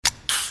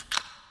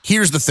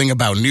Here's the thing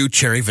about new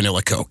Cherry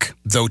Vanilla Coke.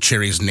 Though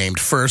cherry's named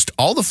first,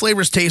 all the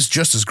flavors taste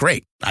just as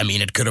great. I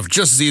mean, it could have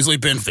just as easily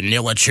been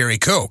Vanilla Cherry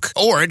Coke,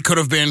 or it could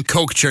have been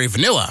Coke Cherry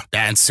Vanilla.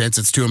 And since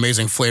it's two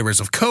amazing flavors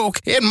of Coke,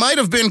 it might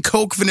have been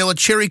Coke Vanilla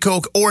Cherry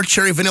Coke or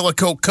Cherry Vanilla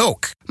Coke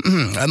Coke.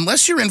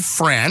 Unless you're in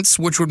France,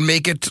 which would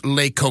make it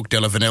Le Coke de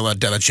la Vanilla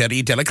de la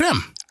Cherry de la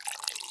Crème.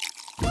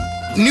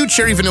 New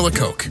Cherry Vanilla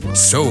Coke,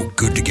 so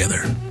good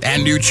together.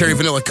 And new Cherry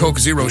Vanilla Coke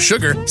Zero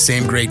Sugar,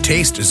 same great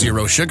taste,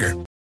 zero sugar.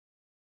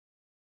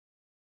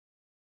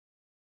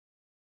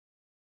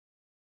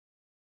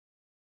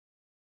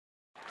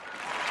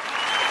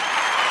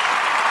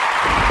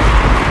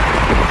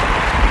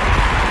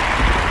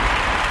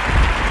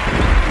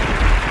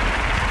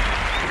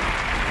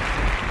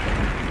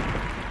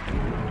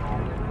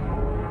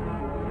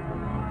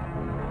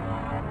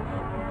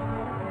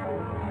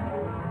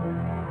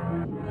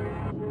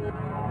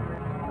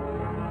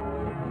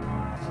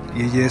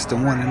 Yeah, it's the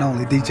one and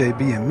only DJ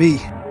BME.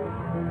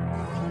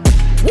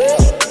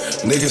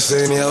 Niggas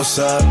saying they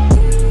outside.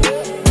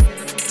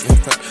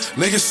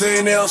 Niggas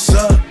saying they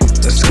outside.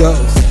 Let's go.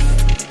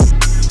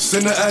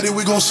 Send the addy,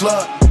 we gon'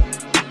 slide.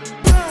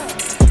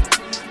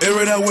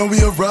 Air it out when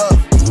we arrive.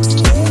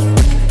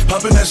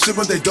 Poppin' that shit,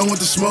 but they done with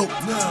the smoke.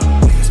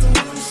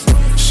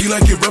 She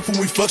like it rough when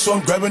we fuck, so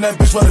I'm grabbing that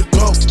bitch by the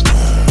throat.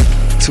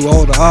 To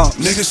all the ops.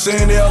 Niggas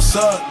saying they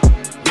outside.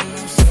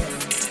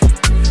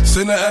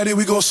 Send the addy,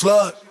 we gon'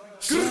 slide.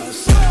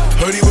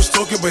 Heard he was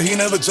talking, but he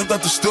never jumped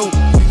out the stool.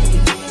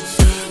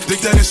 Think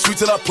that it's sweet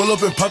till I pull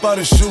up and pop out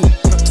and shoot.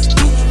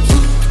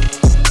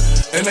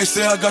 And they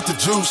say I got the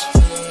juice.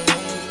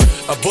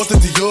 I bought the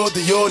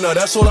Dior, now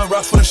that's all I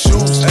rock for the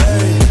shoes.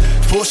 Hey,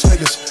 Porsche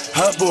niggas,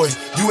 hot boy.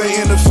 You ain't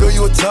in the field,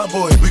 you a top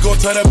boy. We gon'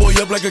 tie that boy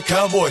up like a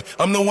cowboy.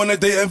 I'm the one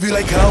that they envy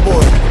like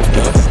cowboy.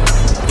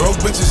 Broke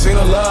bitches ain't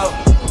allowed.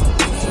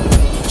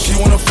 She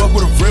wanna fuck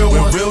with a real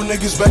one. Real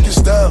niggas back in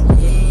style.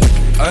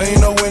 I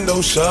ain't no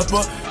window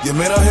shopper. Yeah,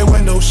 man, out here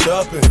window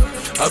shopping.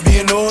 I be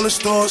in all the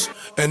stores,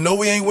 and no,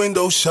 we ain't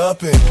window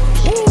shopping.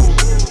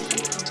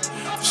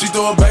 She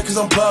throw it back cause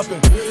I'm popping.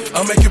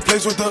 I make it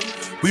plays with her.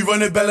 We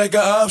run it back like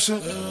an option.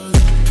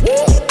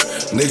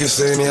 Niggas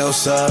saying they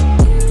outside.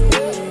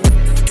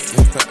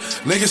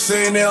 Niggas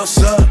saying they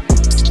outside.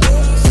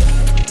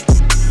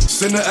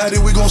 Send the addy,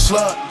 we gon'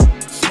 slide.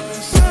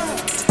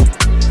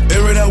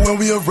 Air it out when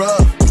we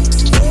arrive.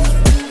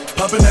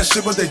 Poppin' that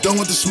shit, but they done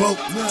with the smoke.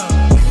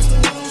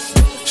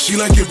 She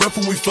like it rough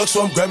when we fuck,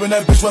 so I'm grabbing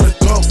that bitch by the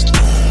throat.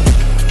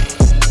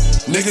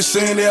 Niggas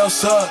saying they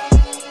outside.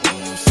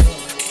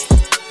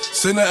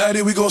 Send the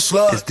addy, we gon'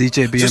 slide. It's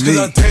DJ BME. Just cause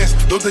I dance,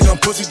 don't think I'm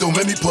pussy, don't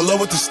make me pull up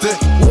with the stick.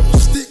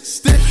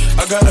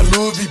 I got a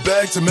Louis V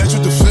bag to match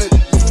with the fit.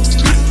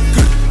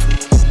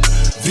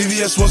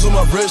 VVS ones on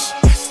my wrist.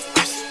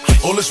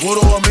 All this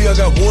water on me, I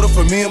got water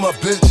for me and my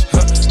bitch.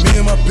 Me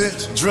and my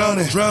bitch,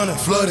 drowning,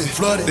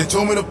 flooded. They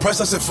told me the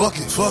price, I said fuck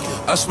it.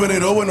 I spent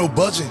it all with no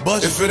budget.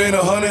 If it ain't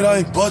 100, I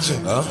ain't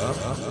budging.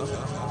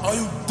 Are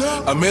you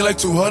dumb? I made like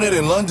 200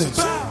 in London.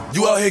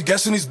 You out here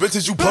guessing these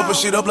bitches, you pumping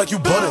shit up like you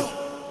butted.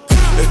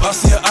 If I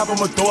see an app,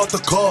 I'ma throw out the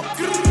car.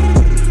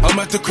 I'm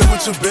at the crib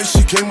with your bitch,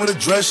 she came with a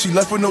dress, she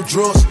left with no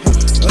drawers.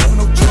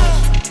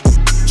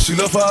 She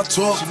love how I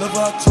talk,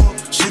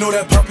 she know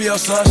that poppy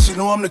outside, she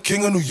know I'm the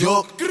king of New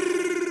York.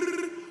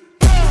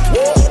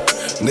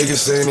 Niggas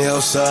saying they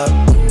outside.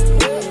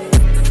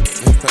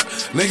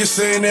 Niggas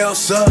saying they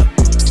outside.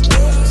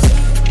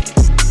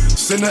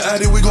 Send the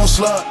addy, we gon'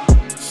 slide.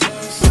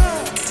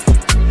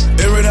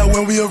 Air it out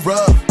when we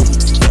arrive.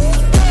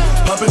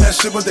 Poppin' that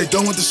shit, but they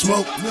done with the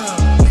smoke.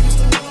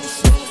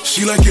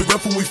 She like it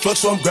rough when we fuck,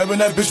 so I'm grabbing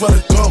that bitch by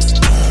the throat.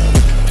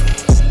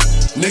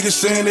 Niggas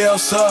saying they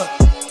outside.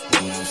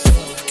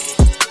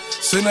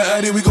 Send the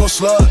addy, we gon'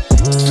 slide.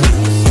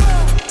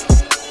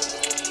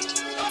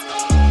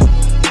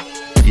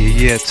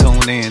 Yeah,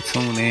 tune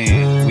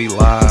in. We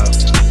live.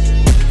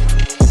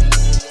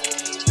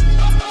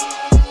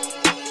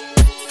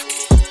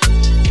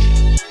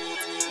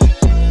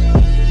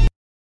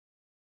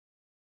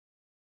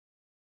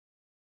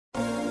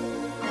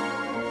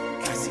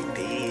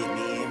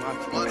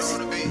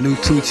 New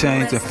 2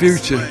 Chainz and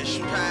Future.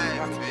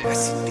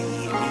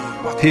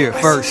 Here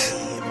first.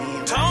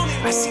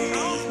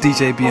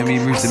 DJ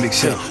BME Music Mix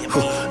Show.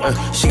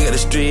 She got a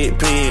straight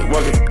pen,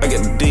 walking. I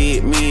got the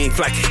dead man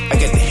flocking. I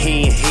got the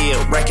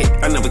handheld racket.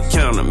 I never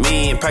count a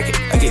man pocket.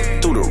 I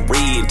get through the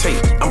red tape.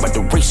 I'm about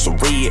to race a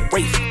red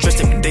race.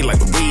 Dressed every day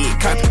like a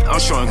red copy. I'm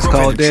showing growth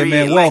called Dead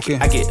Man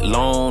Walking. I get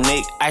long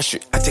neck, ice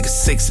I take a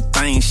sexy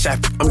thing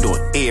shopping. I'm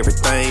doing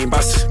everything,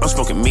 boss. I'm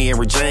smoking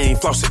Mary Jane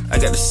flossing. I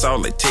got the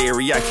salt like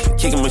teriyaki.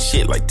 Kicking my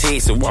shit like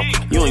Texas Walker.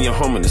 You and your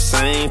home in the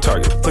same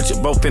target. Put you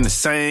both in the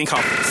same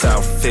coffin.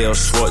 Southfield,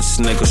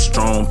 Schwarzenegger,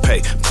 strong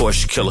pay.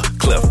 Porsche killer,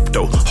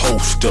 klepto, whole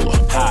stiller.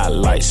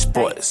 Highlight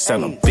sports,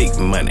 and a big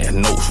money,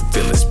 no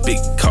feelings. Big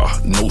car,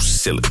 no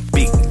ceiling.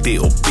 Big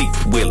deal,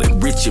 big willing.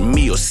 Rich and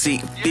meal,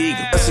 seat big.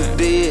 I see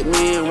dead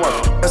men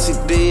walking. I see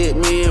dead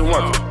men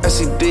walking. I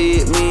see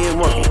dead men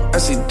walking. I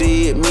see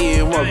dead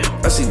men walking.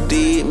 I see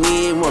dead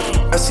men walking.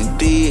 I see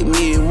dead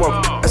men walking.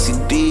 walking. I see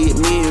dead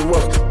men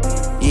walking.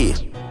 Yeah.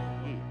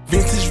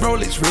 Vintage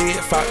Rolex,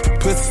 red fox,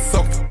 pussy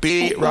soaked,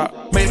 bed rock.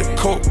 Made a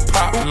coke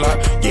pop lock,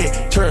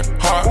 yeah, turn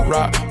hard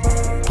rock.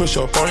 Push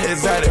up on it,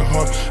 exotic,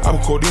 I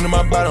put codeine in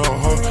my body,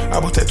 I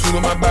put tattoos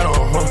on my body,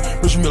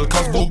 Rich Miller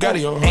cost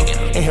Bugatti,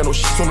 Ain't had no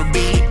shit on the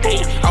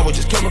bed, I was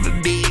just counting the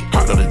dead.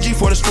 Hopped on the G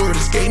for the story,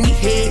 just gave me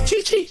head,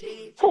 cheat.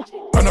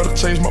 I know to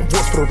change my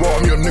voice for the raw,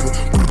 me a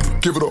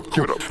nigga. Give it up.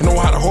 Know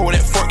how to hold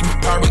that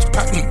fucking pirates,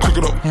 pack and pick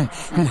it up.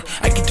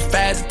 I get the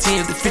 5s, the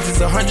 10s, the 50s,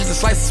 the 100s, the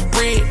slices of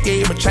bread.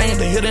 Yeah, my chain,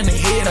 the hit in the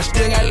head, I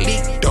still got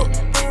leaked up.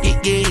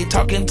 Yeah,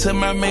 talking to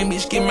my main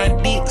bitch, get my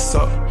dick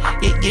sucked.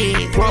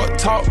 Yeah, plug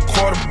talk,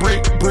 quarter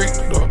brick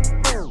up.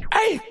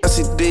 Ay. I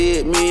see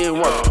dead men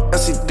walking. I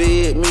see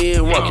dead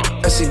men walking.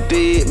 I see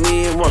dead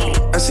men walking.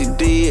 I see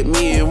dead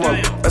men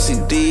walking. I see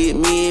dead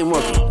men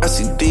walking. I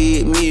see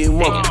dead men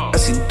walking. I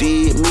see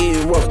dead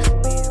men walking.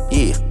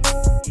 Yeah.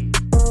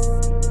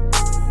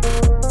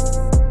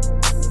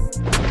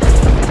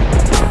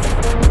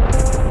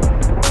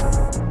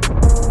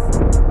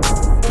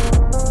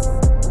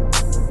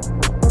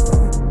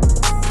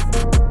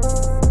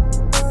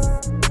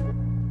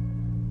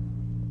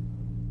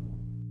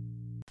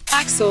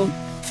 Axel.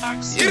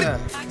 Yeah.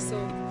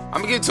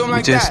 I'ma give it to him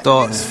like just that.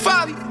 Starting. It's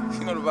folly.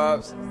 You know the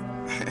vibes.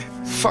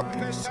 Fuck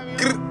this.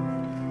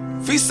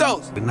 Free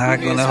souls. We're not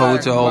gonna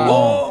hold y'all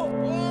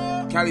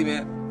long. Cali,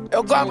 man.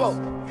 El Guapo.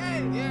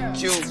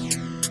 Q.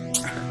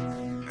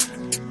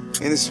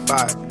 In the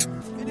spot.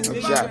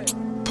 Okay.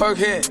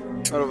 Perkhead.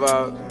 You know the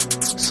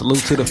vibes.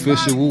 Salute to the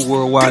official Woo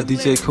Worldwide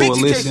DJ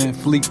Coalition,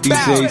 Fleek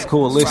DJs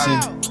Coalition.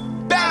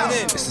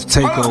 It's a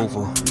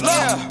takeover.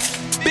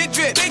 Big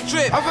drip.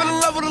 I fell in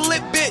love with a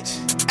lit bitch.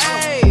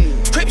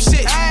 Ayy. Crip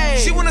shit. Ay.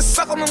 She wanna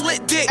suck on a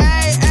lit dick.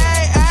 Ay.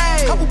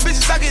 Couple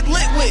bitches I get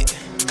lit with.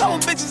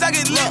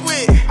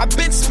 I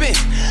been spit.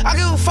 I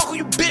give a fuck who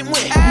you been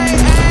with.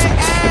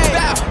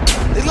 Bow.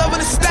 They loving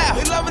the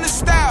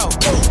style.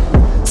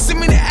 Send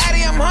me the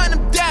Addy, I'm hunting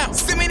them down.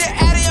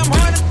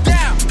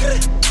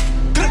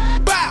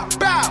 Bow.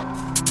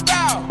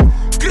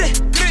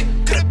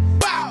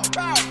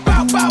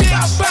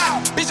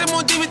 Bitch, I'm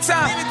on demon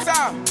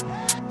time.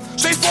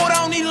 Straightforward, I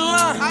don't need a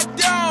line. I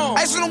don't.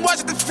 I just wanna watch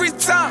it the free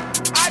time.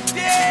 I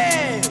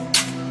did.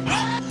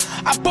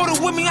 I bought it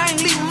with me, I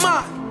ain't leaving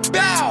mine.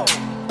 Bow.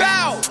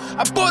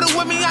 I bought it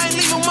with me, I ain't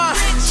leaving mine.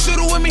 Shoot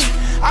it with me.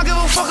 I give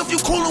a fuck if you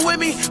coolin' with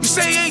me. You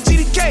say you ain't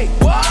GDK.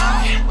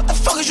 What the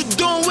fuck is you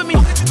doing with me?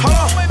 Hold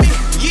on.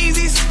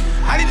 Yeezys.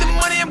 I need the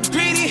money, I'm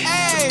greedy.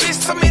 The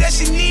bitch told me that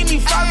she need me.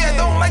 Fabi, I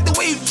don't like the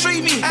way you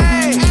treat me.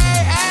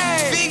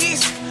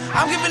 Figgies.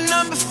 I'm giving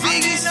number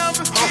figgies.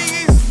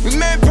 We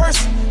met in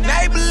person.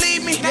 Now you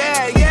believe me.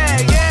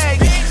 Yeah.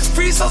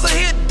 Free souls are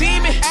here,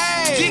 demon.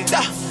 Geeked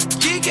up,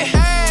 geeking.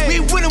 We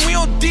winning, we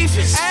on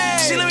defense.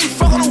 She let me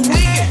fuck on the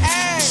weekend.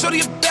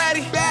 Shorty a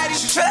baddie.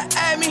 She try to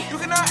add me. You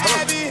cannot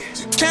add me.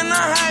 She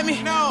cannot hide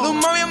me. Little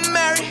mommy, I'm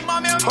married.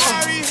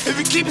 If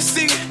you keep it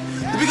secret,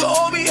 we can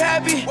all be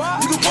happy.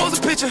 You can post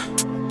a picture,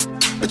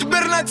 but you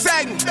better not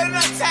tag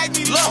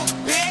me. Low,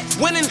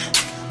 winning.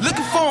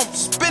 Looking for him,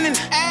 spinning.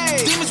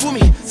 Demons with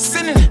me,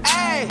 sinning.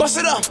 Bust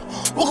it up,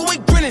 walk away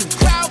grinning.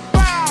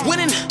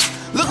 Winning,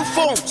 looking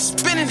for him,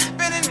 spinning.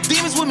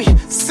 Demons with me,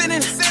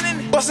 sinning.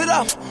 Bust it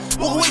up,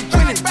 walk away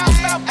grinning.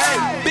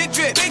 Big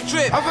drip.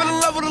 I fell in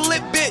love with a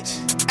lit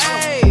bitch.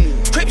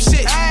 Crip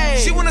shit.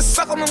 She wanna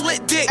suck on a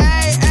lit dick.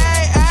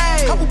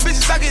 Couple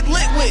bitches I get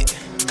lit with.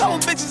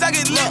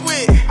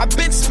 I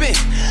been spit.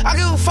 I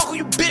give a fuck who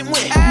you been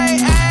with.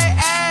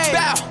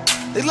 Bow.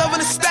 They loving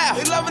the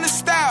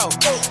style.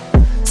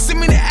 Send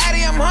me the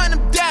Addy, I'm hunting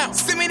them down.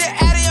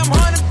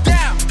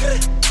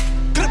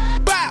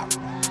 Bow.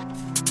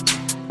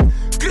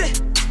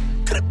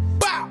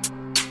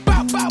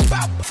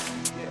 Bow.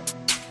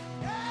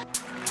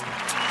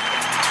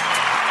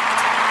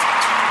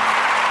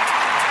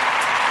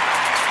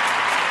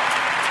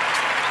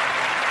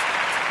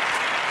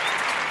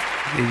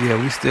 Yeah,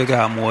 we still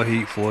got more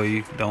heat for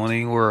you. Don't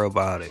even worry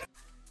about it.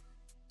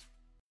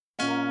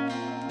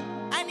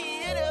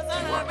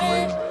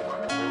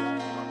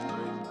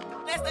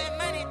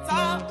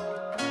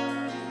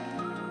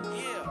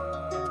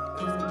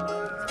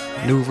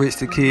 New Rich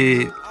the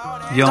Kid,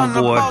 Young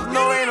Boy.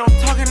 No, ain't no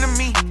talking to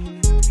me.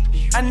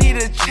 I need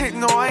a chick,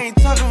 no, I ain't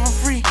talking for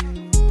free.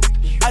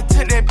 I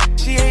took that bitch,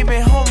 she ain't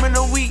been home in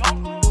a week.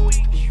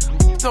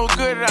 So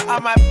good that I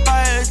might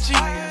buy her a Jeep.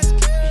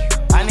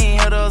 I need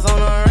hitters on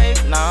the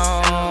rape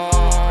now.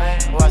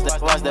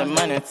 Watch that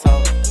money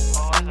talk.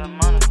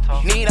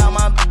 Need all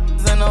my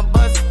bitches in a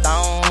bus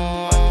down.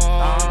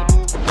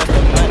 Watch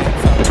that money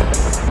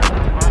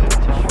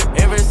talk.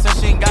 Ever since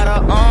she got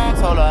her own,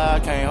 told her I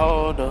can't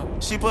hold her.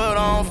 she put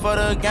on for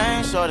the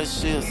game, shorty,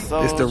 she a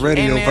soldier. It's the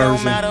radio and it version.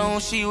 Don't matter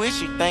who she with,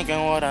 she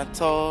thinking what I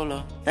told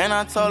her. And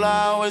I told her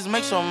I always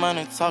make sure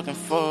money talking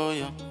for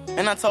you.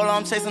 And I told her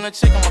I'm chasing a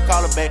chick, I'ma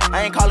call her back.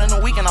 I ain't calling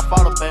a week and I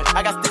follow back.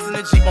 I got sticks in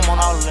the Jeep, I'm on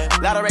all of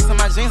that. Lot of racks in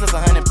my jeans, that's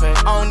 100 pack.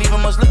 I don't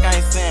even much look, I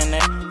ain't saying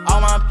that.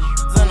 All my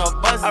in a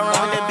bus, I run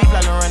with that beef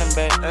like a running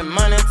back. And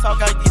money talk,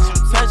 I get you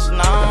touched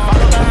now.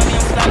 Follow behind me,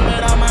 I'm stopping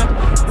with all my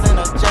in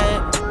a jet.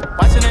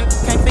 Watching it,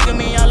 can't figure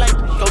me out like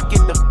go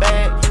get the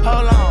bag.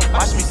 Hold on,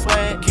 watch me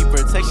sweat. Keep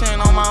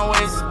protection on my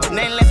waist.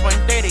 Nameless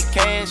 130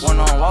 cash. When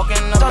I'm walking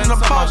up into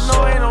my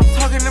no, ain't no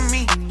talking to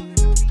me.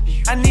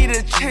 I need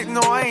a check, no,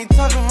 I ain't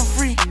talking for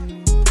free.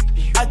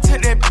 I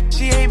took that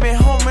she ain't been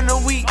home in a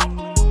week.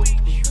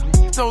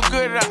 So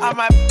good, I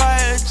might buy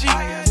a Jeep.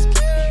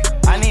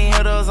 I need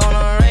hitters on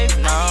the rape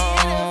now.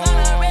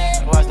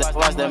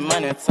 Watch that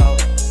money talk.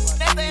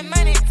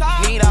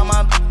 Need all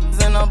my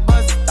in a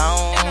bus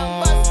down.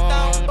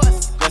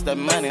 Just that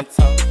money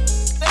talk.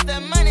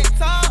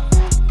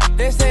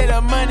 They say the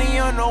money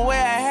on the way,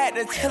 I had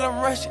to tell them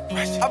rush it.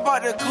 I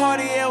bought the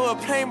Cartier with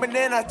a plane, but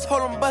then I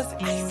told them bust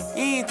it.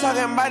 You ain't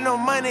talking about no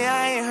money,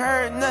 I ain't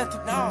heard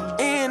nothing.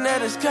 Ain't no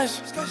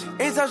discussion.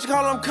 Anytime she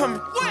call, I'm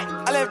coming.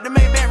 I left the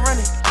Maybach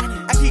running.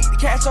 I keep the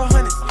cash on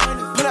hundreds.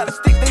 Pull out the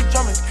stick, they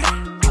drumming.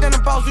 Then the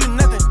boss do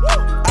nothing.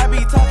 I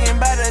be talking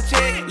about a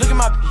check. Look at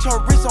my bitch, her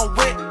wrist on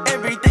wet.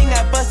 Everything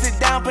I busted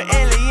down, put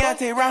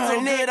Eliante round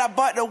her neck. I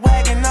bought the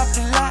wagon off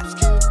the lot.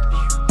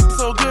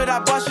 So good, I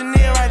bought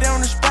Chanel right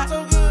on the spot.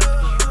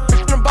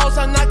 Them boss,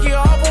 I knock you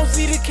off, won't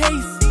see the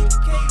case.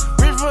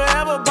 Rich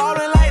forever,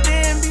 ballin' like the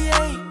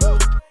NBA.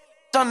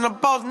 Done the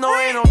boss, no,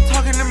 ain't no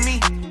talking to me.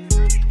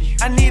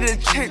 I need a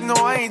check, no,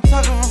 I ain't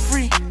talking for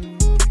free.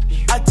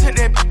 I took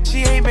that she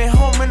ain't been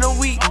home in a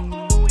week.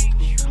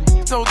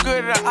 So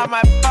good, I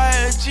might buy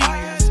a Jeep.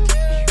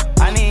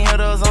 I need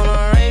hitters on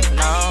the rape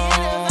now.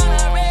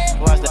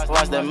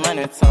 Watch that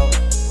money talk.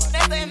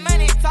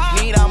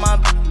 Need all my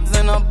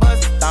in a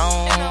bus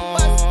down.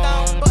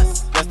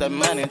 Just that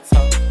money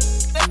talk.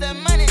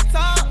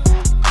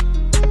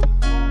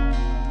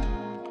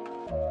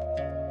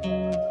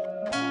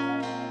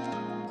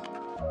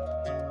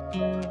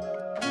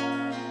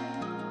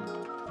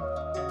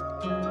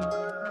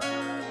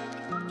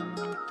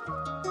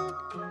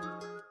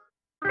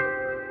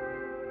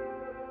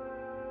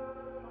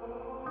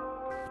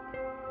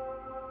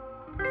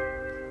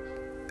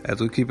 As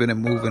we keeping it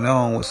moving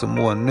on with some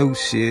more new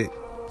shit.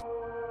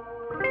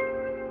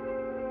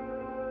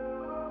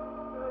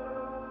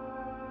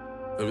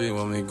 Baby,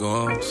 when we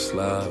gon'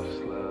 slide.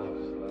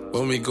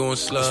 When we gon'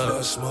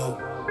 slide.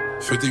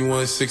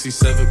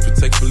 5167,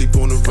 protect Philippe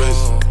on the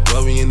wrist.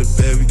 While we in the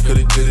bed, we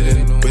could've did it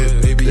in the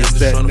bed. Baby, It's I'm just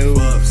that tryna new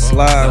fuck.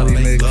 slide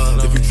remix.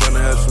 If you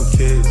tryna have some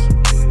kids,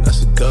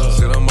 that's a dub.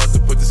 Said I'm about to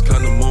put this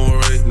kind of on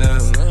right now.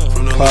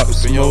 From the Pop look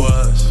up in your Smoke.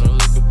 eyes.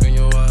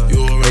 You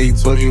already Hey,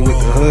 told me Boogie with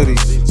the hoodie.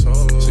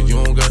 so you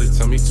don't gotta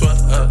tell me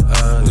twice.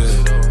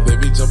 Yeah.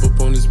 Baby, jump up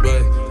on this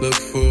bike, look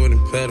forward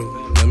and pedal.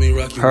 Let me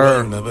rock you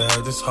Her. right. Never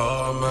had this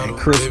hard man. And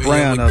Chris Baby,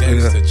 Brown I'm a up here.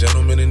 gangster,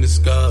 gentleman in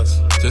disguise.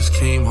 Just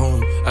came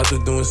home after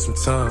doing some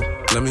time.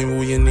 Let me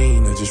move your knee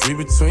and just read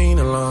between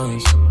the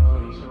lines.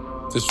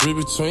 Just read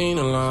between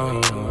the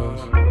lines.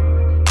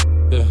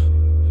 Yeah.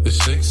 It's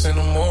 6 in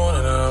the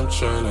morning and I'm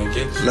trying to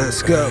get you.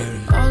 Let's go.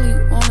 All he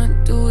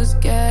wanna do is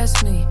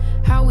gas me.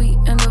 How we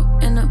end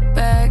up in the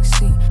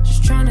backseat,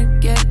 just tryna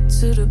get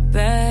to the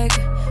bag.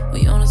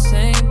 We on the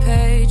same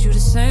page, you the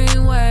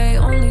same way.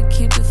 Only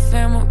keep the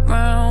fam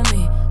around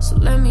me, so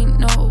let me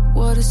know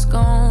what it's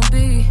gon'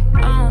 be.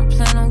 I don't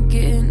plan on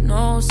getting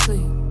no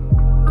sleep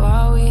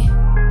while we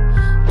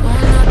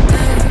doing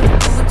nothing,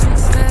 moving too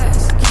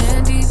fast.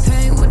 Candy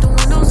paint with the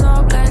windows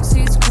all black,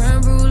 seats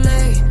creme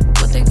brulee.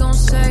 What they gon'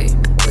 say?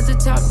 With the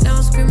top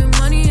down, screaming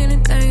money,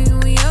 anything.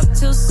 We up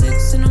till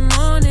 6 in the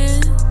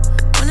morning.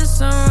 When the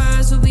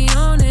sunrise, we'll be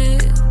on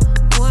it.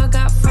 Ooh, I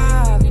got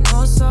 5, you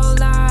know it's so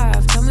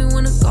live. Tell me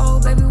when to go,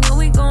 baby, when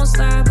we gon'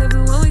 slide. Baby,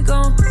 when we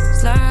gon'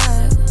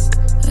 slide.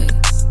 Hey,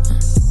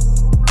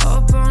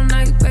 up all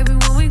night, baby,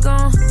 when we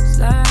gon'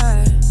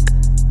 slide.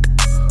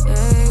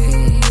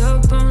 Hey,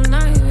 up all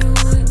night, baby,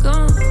 when we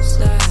gon'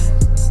 slide.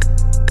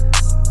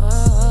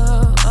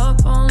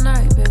 Up all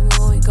night, baby,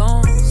 when we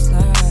gon'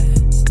 slide.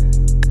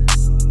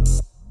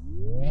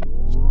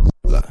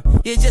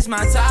 You're just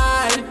my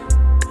type.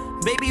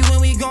 Baby, when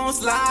we gon'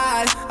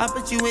 slide, I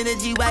put you in a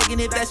G-Wagon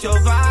if that's your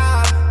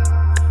vibe.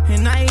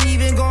 And I ain't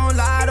even gon'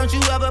 lie, don't you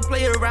ever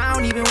play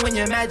around even when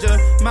you're mad you're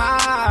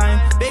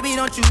mine. Baby,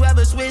 don't you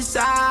ever switch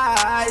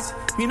sides.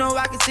 You know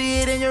I can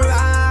see it in your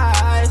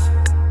eyes.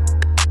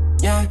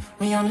 Yeah,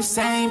 we on the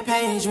same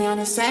page, we on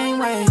the same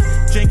way.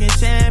 Drinking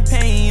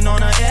champagne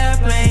on an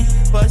airplane.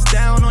 Bust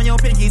down on your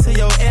pinky to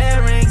your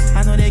earrings.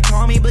 I know they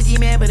call me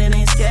boogeyman, but it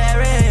ain't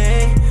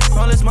scary.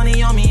 All this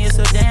money on me, it's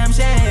a damn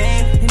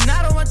shame. And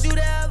I don't want you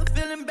to ever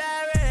feel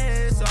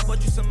embarrassed. So I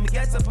bought you some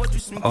baguettes, I bought you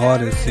some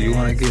Artists, so you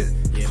want to get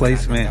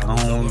placement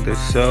on the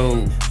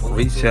show,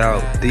 reach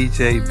out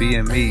DJ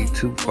BME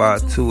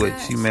 252 at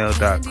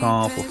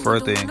gmail.com for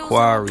further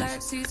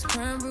inquiries.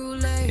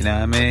 You know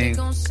what I mean?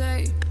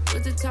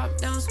 With the top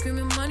down,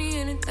 screaming money,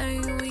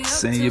 anything. We up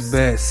Send till your 6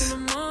 best.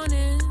 in the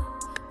morning.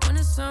 When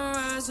the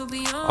sunrise, we'll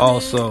be on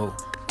Also, it.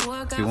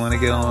 if you want to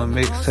get on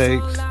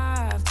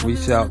mixtapes,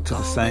 reach out to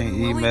the same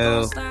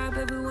email.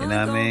 You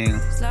know what I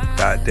mean?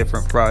 Got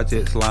different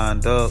projects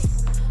lined up,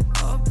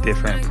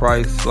 different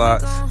price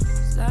slots.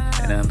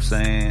 You know what I'm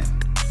saying?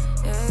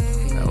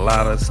 A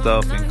lot of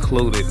stuff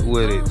included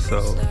with it.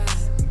 So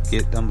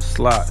get them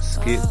slots.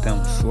 Get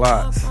them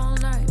slots.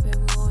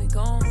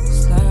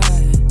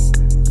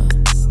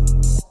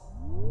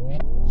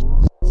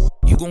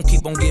 You gon'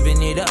 keep on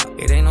giving it up,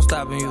 it ain't no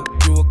stopping you.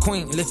 You a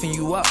queen, lifting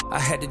you up, I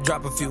had to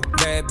drop a few.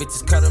 Bad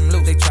bitches cut them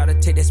loose, they try to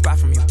take that spot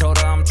from you. Told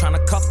her I'm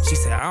tryna cuff, she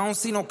said I don't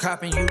see no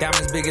cop in you.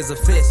 Diamonds big as a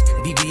fist,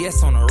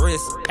 BBS on the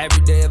wrist.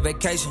 Every day a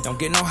vacation, don't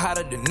get no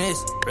hotter than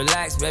this.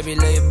 Relax, baby,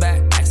 lay it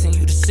back, asking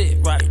you to sit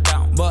right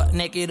down. Butt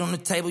naked on the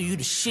table, you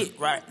the shit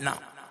right now.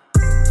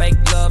 Fake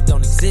love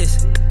don't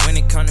exist when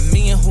it come to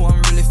me and who I'm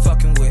really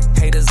fucking with.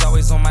 Haters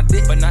always on my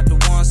dick, but not the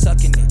one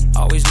sucking it.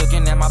 Always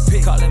looking at my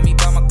pic, calling me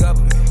by my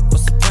government.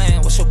 What's the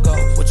plan? What's your goal?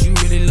 What you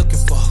really looking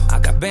for? I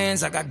got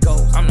bands, I got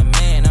gold. I'm the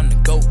man, I'm the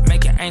GOAT.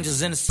 Making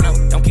angels in the snow.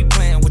 Don't keep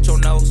playing with your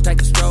nose.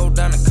 Take a stroll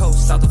down the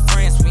coast, south of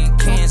France, we in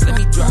Cairns. Let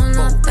me drop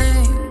both.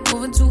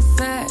 Moving too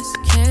fast,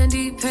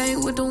 candy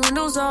paint with the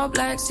windows all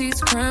black,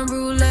 seats creme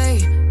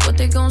brulee. What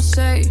they gon'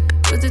 say?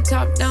 With the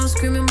top down,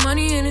 screaming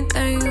money,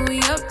 anything.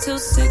 We up till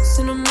 6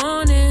 in the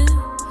morning.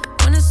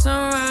 When the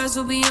sunrise,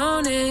 we'll be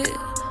on it.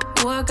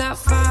 Ooh, I got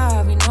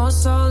 5, you know it's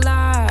so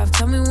live.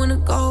 Tell me when to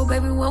go,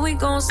 baby, when we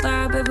gon'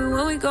 slide, baby,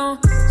 when we gon'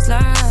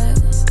 slide.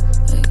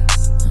 Hey,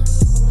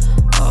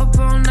 up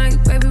all night,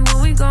 baby,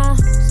 when we gon'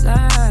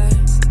 slide.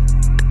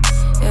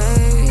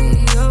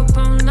 Hey, up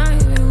all night,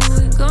 baby, when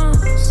we gon'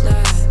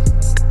 slide.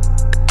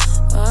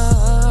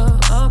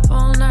 Up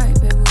all night,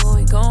 baby, when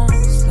we gon'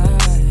 slide.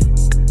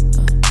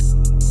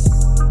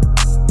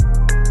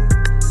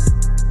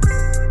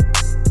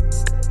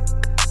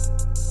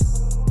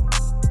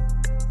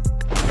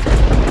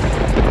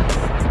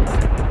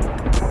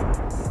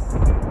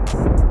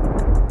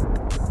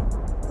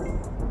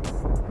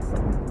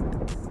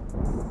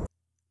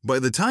 By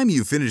the time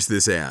you finish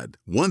this ad,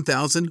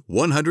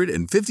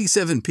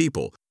 1,157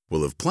 people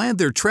will have planned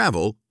their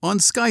travel on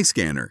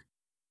Skyscanner.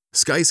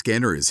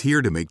 Skyscanner is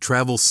here to make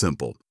travel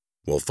simple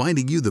while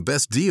finding you the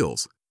best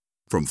deals.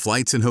 From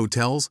flights and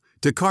hotels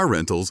to car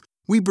rentals,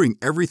 we bring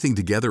everything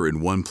together in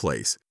one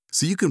place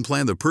so you can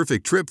plan the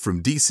perfect trip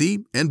from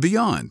DC and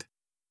beyond.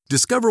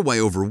 Discover why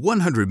over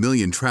 100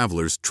 million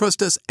travelers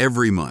trust us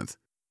every month.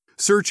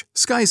 Search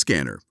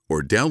Skyscanner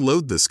or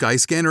download the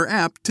Skyscanner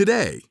app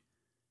today.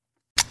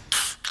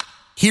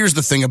 Here's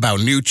the thing about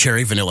new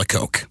Cherry Vanilla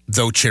Coke.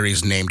 Though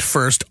cherry's named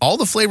first, all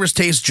the flavors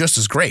taste just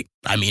as great.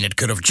 I mean, it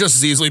could have just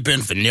as easily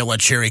been Vanilla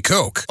Cherry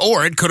Coke,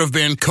 or it could have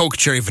been Coke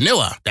Cherry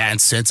Vanilla.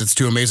 And since it's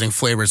two amazing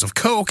flavors of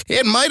Coke,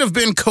 it might have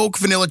been Coke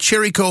Vanilla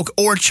Cherry Coke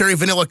or Cherry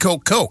Vanilla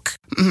Coke Coke.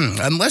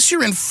 Unless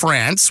you're in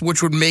France,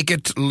 which would make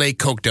it Le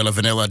Coke de la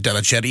Vanilla de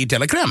la Cherry de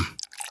la Crème.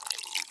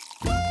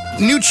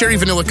 New Cherry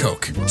Vanilla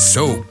Coke,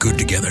 so good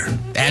together.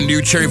 And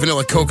new Cherry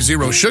Vanilla Coke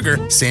Zero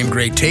Sugar, same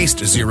great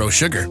taste, zero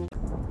sugar.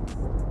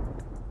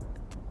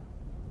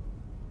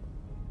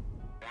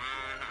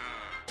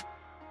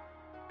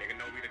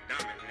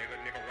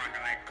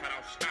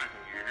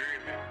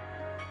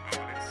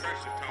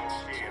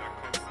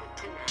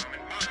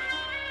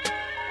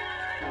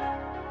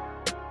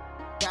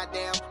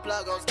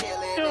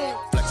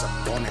 Flex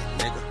up on it,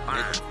 nigga.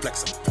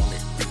 Flex up on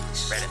it, bitch.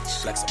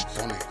 Flex up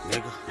on it,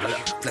 nigga.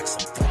 Flex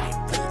up on it,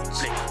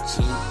 bitch.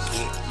 You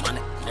get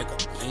money, nigga.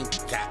 You ain't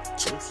got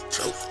juice.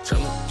 You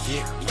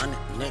get money,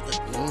 nigga.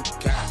 You ain't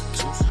got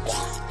juice.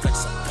 Flex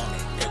up on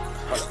it, nigga.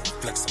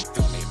 Flex up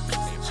on it,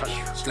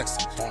 bitch. Flex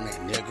up on it,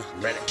 nigga.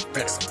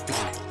 Flex up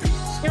on it,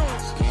 bitch. You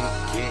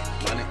get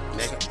money,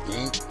 nigga. You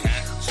ain't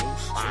got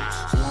juice.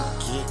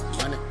 You get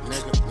money,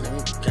 nigga. You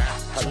ain't got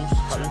juice.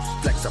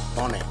 Flex up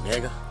on it,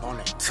 nigga.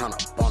 Turn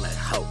up on that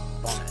hoe.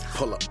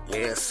 Pull up,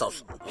 yeah,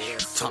 social.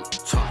 Turn up.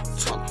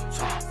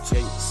 Yeah,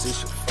 you see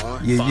shit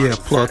fun. Yeah,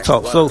 Plug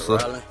Talk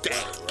Sosa.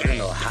 You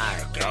know how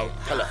it go.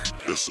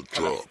 It's a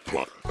drug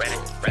plot.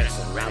 Ready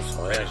some raps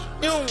for extra.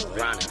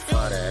 Grinding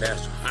for that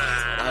extra.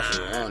 I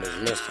feel on this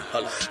mission.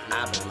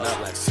 I've been up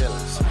like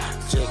ceilings.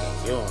 Chicken,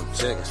 you on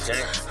chickens.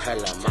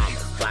 Hella mama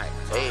bite.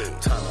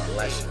 Turn up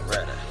like she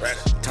ready.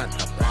 Turn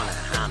up on that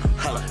Hannah.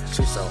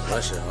 She so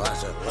rushy,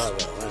 watch her love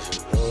it when she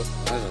do it.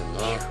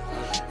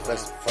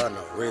 Flexing for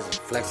no reason,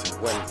 flexing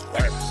when it's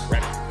nervous.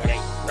 Ready,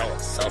 know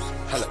it's social.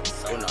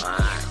 You know how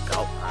I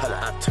go. I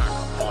turn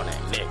up on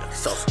that nigga.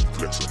 Social.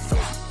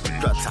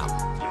 Blood top.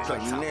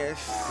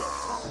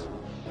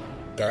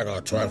 God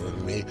got trifle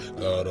with me,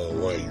 the other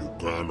way you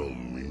grind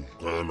on me.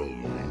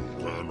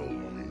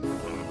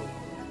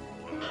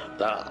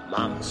 Dog,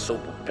 mama's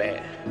super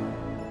bad.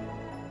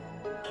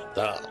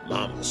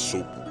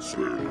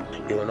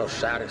 You know,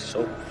 shot is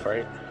super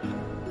afraid.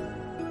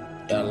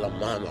 that little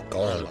mama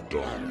going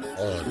dumb.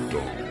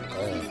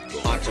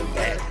 Arch your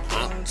back,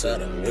 out to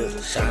the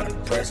music, shot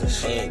of pressing,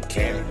 she ain't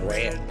carrying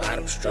red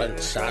bottom,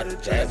 strutting, shot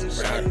of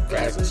jazzy, shot of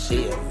grassy,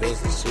 she a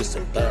visit, she so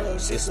thorough,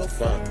 she so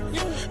fun.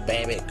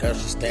 Baby,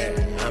 cause she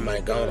staring, I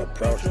might go and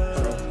approach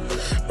her.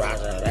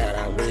 Roger that,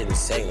 I'm reading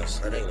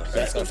signals.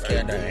 Let's go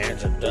skip the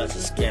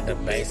introduction, skip the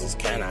bases,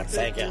 can I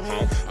take it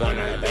home? One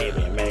night,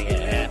 baby, make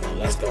it happen,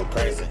 let's go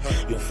crazy.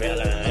 You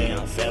feeling me,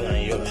 I'm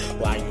feeling you.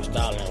 Why you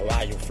stalling,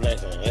 why you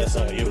flexing, it's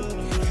on you.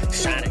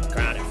 Shining,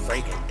 grinding,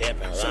 freaking,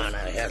 dipping, round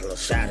her head, little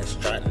shot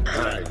strutting,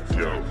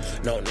 hunting.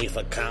 No need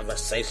for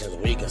conversations,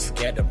 we can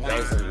skip the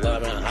bases,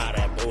 loving how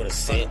that booty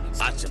sit.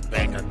 Watch your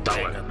back and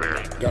throw it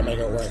back. Girl, make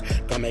it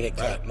work, go make it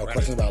clap. No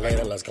questions about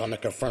later, let's go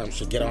and confirm.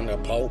 She get on the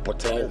pole,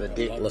 portray the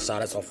dick. Little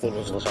side is so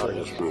foolish, little side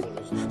is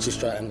foolish. She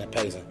strutting and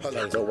pacing.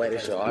 The way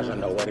that she arching,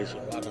 the way that she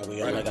walking.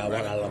 We only got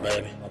one little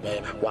baby.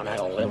 Why not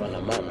gonna live in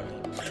the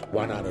moment?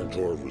 Why not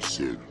enjoy the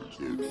city?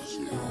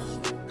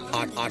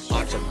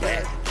 Arch your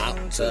back,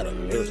 out to the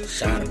music,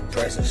 shot of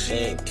pressing, she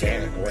ain't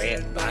carrying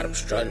red bottom,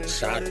 strutting,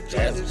 shot of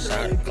jazzy,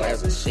 shot of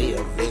classy, she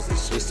a visit,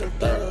 she so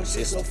thorough,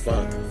 she so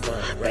fun.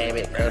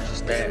 Baby, girl, she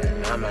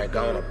staring, I might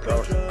go and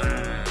approach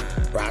her.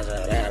 Roger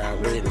that,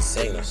 I'm reading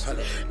signals.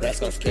 Let's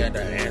go skip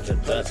the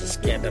introduction,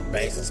 skip the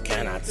bases,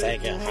 can I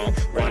take it home?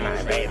 One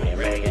night, baby,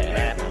 make it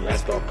happen,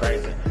 let's go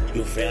crazy.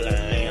 You feeling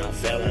me, I'm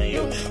feeling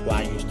you.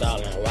 Why you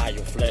stalling, why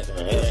you flexing,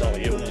 it's on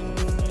you.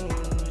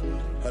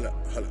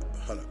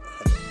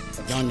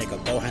 Young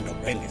nigga go handle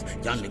business,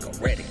 young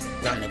nigga ready,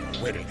 young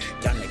nigga with it,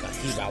 young nigga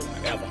he got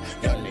whatever,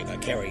 young nigga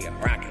carry a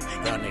rocket,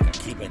 young nigga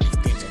keep it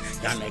extension,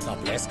 young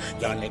nigga blessed,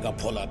 young nigga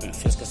pull up in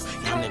fiscus,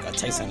 young nigga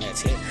chasing that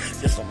shit.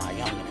 This for my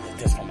young niggas,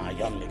 this for my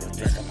young niggas,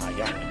 this for my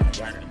young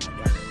niggas.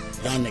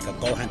 Young nigga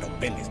go handle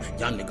business,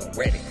 young nigga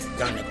ready,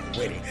 young nigga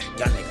with it,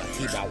 young nigga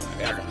he got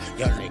whatever,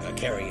 young nigga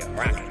carry a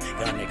rocket,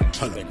 young nigga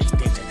keep it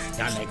extension,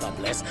 young nigga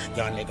blessed,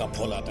 young nigga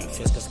pull up in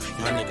fiscus,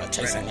 young nigga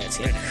chasing that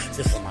shit.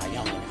 This for my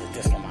young niggas,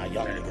 this for my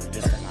young niggas,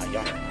 this for my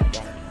young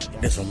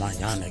niggas. This for my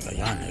young nigga,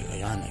 young nigga,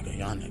 young nigga,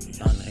 young nigga,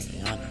 young nigga,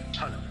 young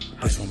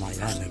nigga. This for my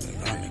young nigga,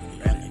 young nigga,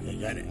 young nigga,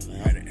 young nigga,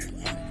 young nigga.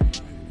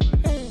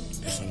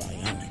 This for my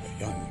young nigga,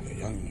 young nigga,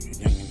 young nigga,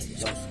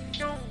 young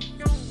nigga.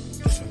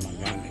 This for my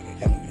young nigga,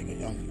 young nigga, young nigga,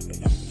 young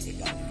nigga,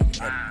 young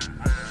nigga.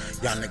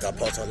 Young nigga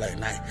post her late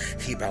night,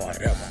 he bout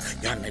whatever.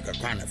 Young nigga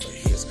grinding for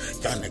his.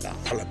 Young nigga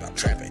all about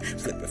trapping,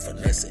 flipping,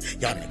 finessing.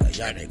 Young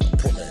nigga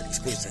pull it,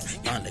 squeezing.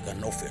 Young nigga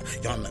no fear,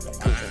 young nigga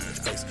proof in his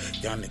face.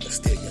 Young nigga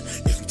steal you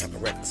if you talking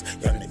reckless.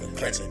 Young nigga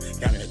clutching,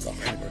 young nigga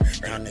hungry.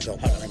 Young nigga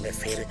wanting me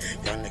faded.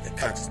 Young nigga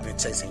conscious been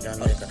chasing. Young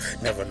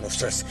nigga never no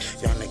stress.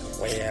 Young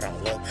nigga way out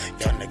on low.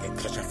 Young nigga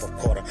clutching for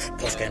quarter,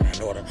 plus game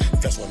in order.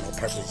 Fest with no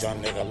purpose.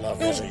 Young nigga love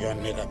vision. Young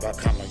nigga by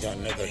comma. Young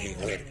nigga he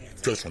ready.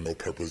 Fest with no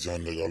purpose. Young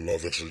nigga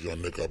love extra. Young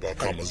nigga by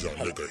commas. Young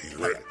nigga he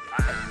ready.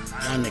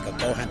 Young nigga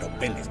go handle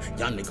business.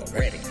 Young nigga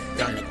ready.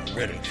 Young nigga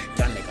ready.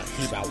 Young nigga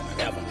he bout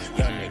whatever.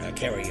 Young nigga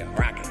carry a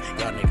rocket.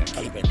 Young nigga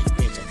keep it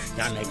extension.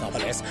 Young nigga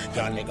blessed.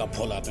 Young nigga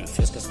pull up in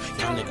fiscus.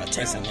 Young nigga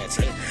chasing that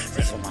shit.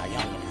 This for my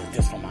young niggas.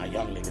 This for my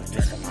young niggas.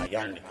 This for my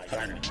young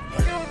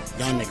niggas.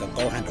 Young nigga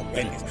go handle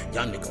business.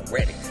 Young nigga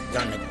ready.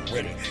 Young nigga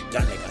ready.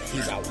 Young nigga he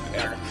bout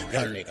whatever.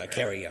 Young nigga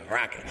carry a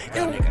rocket.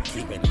 Young nigga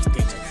keep it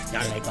extension.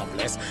 Young nigga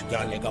blessed.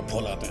 Young nigga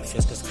pull up in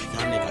fiscus.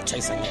 Young nigga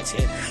chasing that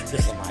shit.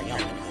 This for my young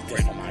niggas.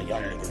 This for my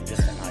young niggas. This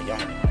for my young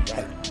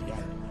niggas.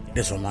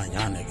 This for my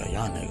young nigga.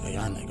 Young nigga.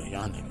 Young nigga. Young nigga.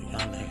 Young nigga.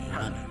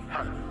 Young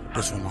nigga.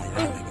 This for my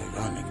young nigga.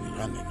 Young nigga.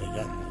 Young nigga.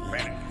 Young nigga.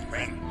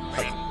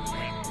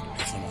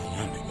 This for my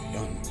young nigga.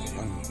 Young nigga.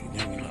 Young nigga.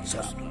 Young nigga.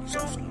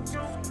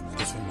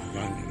 This for my young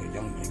nigga.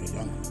 Young nigga.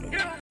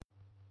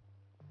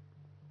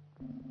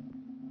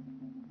 Young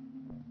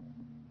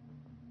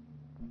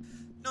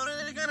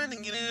nigga.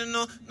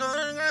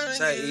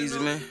 Say easy,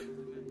 man.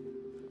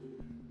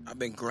 I've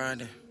been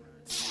grinding.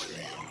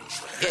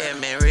 Yeah,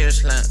 man, real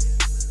slime.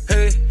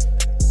 Hey,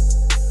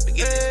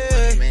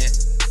 yeah, man.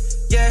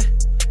 Yeah,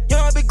 yo,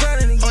 I been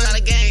grinding again. Whole lot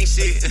of gang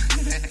shit.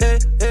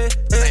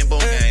 Same boom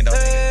gang though,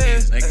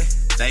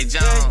 nigga. J.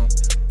 Jones.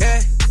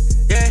 Yeah.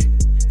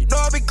 You know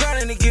I been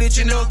grinding to get it,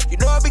 you know. You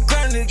know I been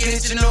grinding to get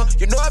it, you know.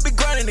 You know I been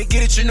grinding to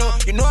get it, you know.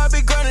 You know I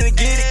been grinding to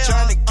get it.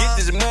 Trying to get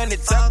this money,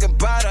 talking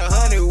about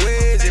 100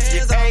 ways. If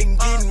you ain't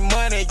getting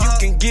money, you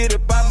can get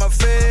it by my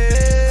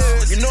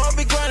face. You know I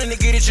been grinding to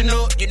get it, you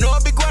know. You know I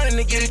been grinding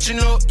to get it, you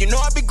know. You know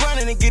I been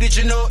grinding to get it,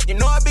 you know. You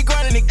know I been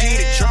grinding to get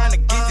it. Trying to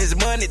get this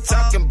money,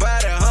 talking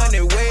about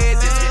 100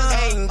 ways. If you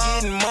ain't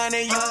getting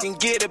money, you can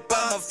get it by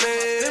my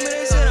face. Remember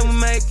they said I'ma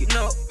make it,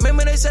 no.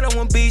 Remember they said I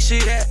wouldn't be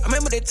shit. I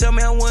remember they tell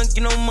me I wouldn't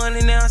get no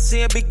money. Now I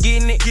see I be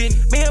getting it.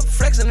 Me up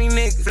flex on these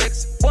niggas.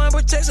 Flex. Boy, I'm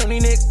protect on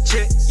these niggas.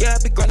 Check. Yeah,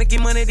 I be grinding to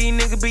get money. These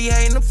niggas be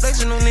hating. I'm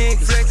flexing on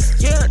niggas.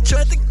 Flex. Yeah, I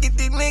tried to get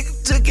these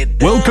niggas. Took it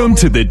down. Welcome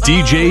to the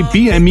DJ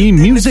BME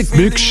Music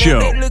Mix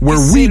Show, where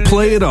we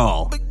play it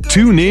all.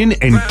 Tune in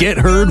and get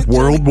heard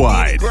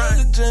worldwide.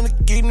 Trying to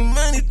get the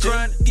money,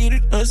 trying to get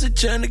it. I'm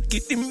trying to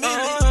get the money.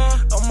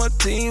 On my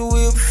team,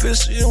 we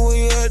official,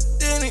 we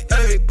authentic.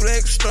 Hey,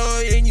 Black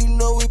Star, and you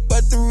know we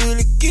bout to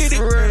really get it.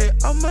 Right.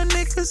 All my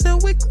niggas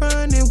and we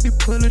grind and we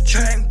pull a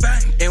train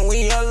bang. And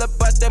we all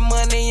about that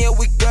money, yeah,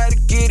 we gotta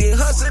get it.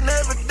 Hustling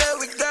every day,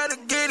 we gotta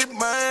get it,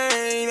 man.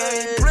 I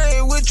ain't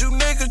playing with you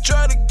niggas,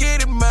 try to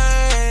get it,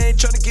 man.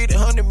 Tryna get it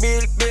 100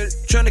 million,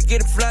 tryna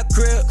get a fly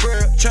crib,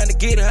 tryna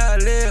get it how I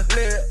live.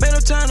 Man, no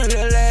time to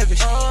live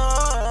lavish.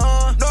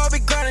 Know I be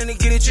grinding to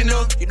get it, you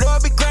know. You know I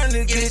be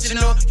grinding to get it, you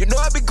know. You know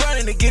I be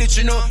grinding to get it,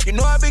 you know. You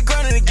know I be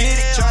grinding to get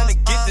it. Tryna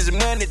get this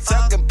money,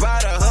 talking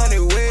about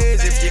 100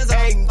 ways. If you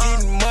ain't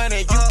getting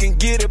money, you can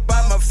get it by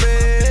my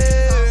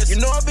face. You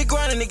know I be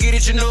grinding to get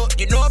it, you know.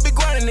 You know I be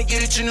grinding to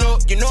get it, you know.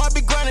 You know I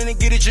be grinding to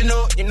get it, you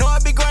know. You know I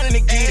be grinding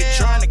to get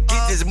it. Tryna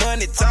get this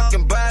money,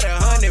 talking about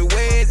 100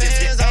 ways. If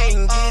you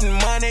ain't getting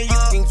money, you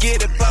can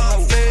get it by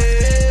my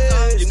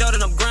face. You know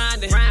that I'm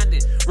grinding.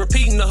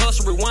 Repeating the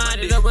hustle, rewind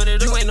it.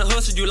 You ain't a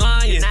hustle, you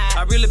lying.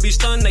 I really be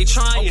stunned, they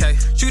trying.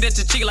 Shoot at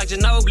the chick like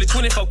Ginobili.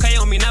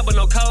 24K on me now, but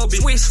no Kobe.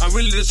 I'm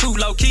really the truth,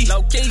 low key.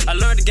 I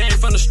learned the game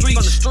from the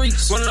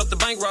streets. Running up the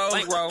bankroll.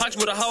 Punch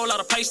with a whole lot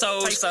of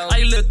pesos. All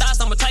you little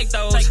thoughts, I'ma take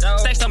those.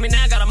 Stacks on me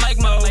now, gotta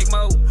make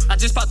more. I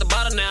just popped the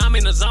bottle now, I'm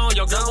in the zone.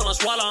 Your girl wanna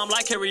swallow, I'm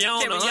like carry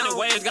on. 100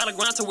 ways, gotta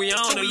grind till we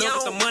on. And look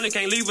at the money,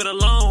 can't leave it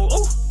alone.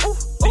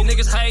 These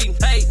niggas hating.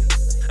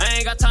 I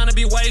ain't got time to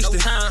be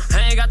wasted.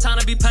 I ain't got time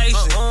to be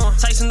patient.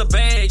 Chasing the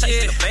bag,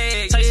 yeah.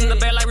 Chasing the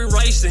bag like we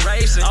racing.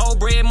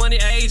 Old bread, money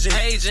aging.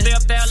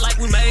 Stepped out like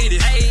we made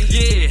it.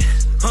 Yeah.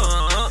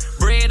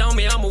 Bread on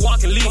me, I'm a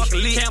walking leak.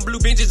 Camp blue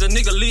benches, a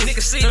nigga leak.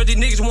 Heard these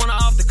niggas wanna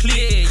off the clip.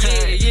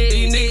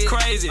 These niggas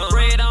crazy.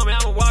 Bread on me,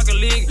 I'm a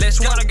walking leak.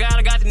 Swear to God,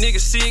 I got the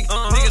niggas sick.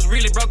 Niggas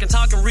really broke and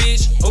talking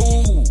rich.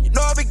 Ooh. You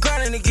know I be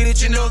grinding to get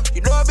it, you know.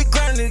 You know I be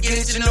grinding to get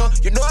it, you know.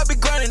 You know I be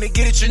grinding to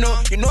get it, you know.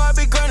 You know I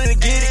be grinding to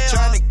get it.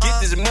 Trying to get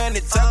this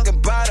money, talking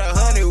about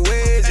 100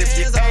 ways. If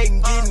you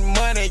ain't getting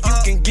money, you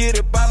can get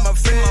it by my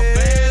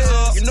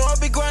face. You know I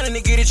be grinding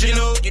to get it, you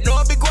know. You know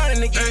I be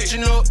grinding to get it, you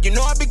know. You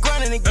know I be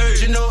grinding to get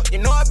it, you know. You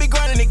know I be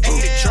grinding to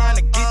get it. Trying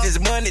to get this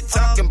money,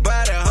 talking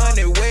about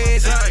 100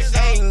 ways. If you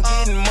ain't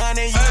getting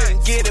money, you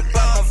can get it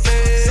by my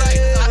face.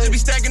 I just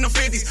be stacking them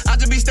 50s. I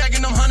just be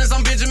stacking them hundreds.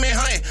 I'm Benjamin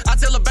Hunting. I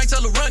tell her back,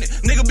 tell her run it.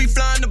 Nigga be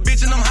flying the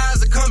bitch and them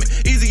highs are coming.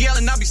 Easy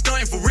yelling, I be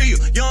stunting for real.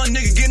 Young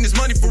nigga getting this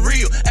money for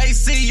real.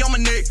 AC on my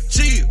neck,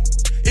 chill.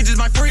 It just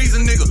might freeze a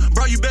nigga.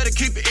 Bro, you better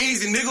keep it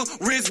easy, nigga.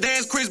 Wrist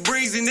dance, Chris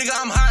Breezy, nigga.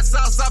 I'm hot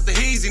sauce off the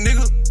heezy,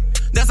 nigga.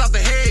 That's off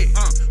the head.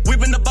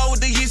 Whipping the bowl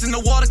with the yeast in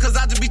the water, cause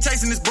I just be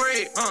chasing this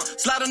bread.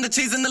 Slide on the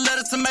cheese and the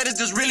lettuce, tomatoes,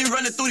 just really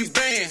running through these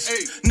bands.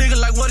 Nigga,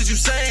 like, what is you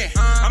saying?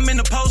 I'm in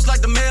the post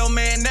like the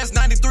mailman. That's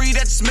 93,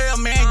 that's the smell,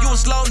 man. You a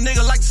slow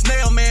nigga like the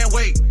snail, man.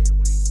 Wait.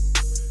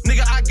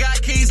 Nigga, I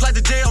got keys like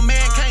the jail, man.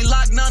 Can't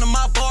lock none of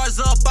my bars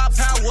up. I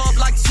power up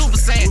like the Super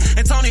Saiyan.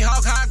 And Tony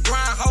Hawk, I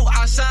grind, ho.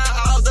 I shine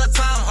all the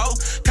time, ho.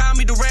 Call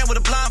me Durant with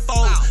a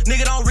blindfold.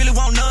 Nigga don't really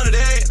want none of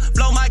that.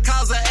 Blow might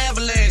cause an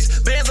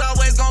avalanche. Bands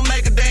always gonna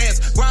make a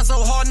dance. Grind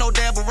so hard, no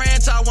dab a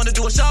ranch. I wanna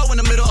do a show in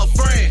the middle of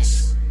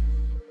France.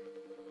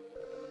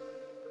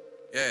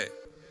 Yeah.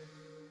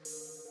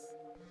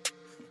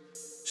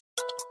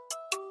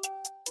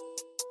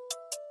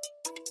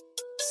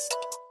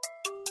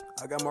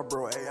 I got my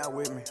bro AI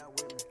with me.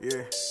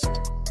 Yeah.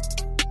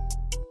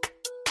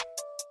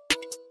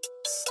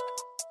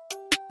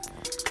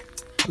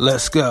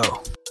 Let's go.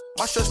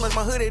 My shirts match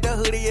my hoodie, the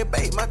hoodie it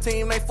bait. My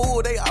team, they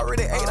full, they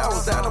already ate. I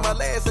was down on my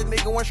last, a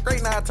nigga went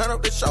straight. Now I turn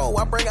up the show,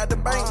 I bring out the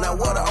bank. Now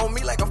water on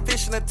me like I'm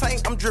fishing a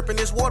tank. I'm dripping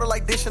this water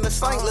like dishing a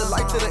sink. Look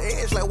light to the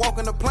edge like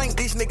walking the plank.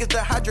 These niggas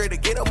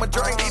dehydrated, get on my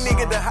drink. These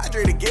niggas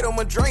dehydrated, get on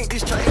my drink.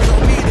 These chains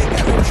on me, they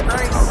got me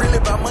restrained. I'm really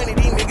about money,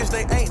 these niggas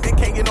they ain't. They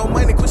can't get no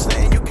money, quit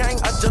saying you can't.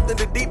 I jumped in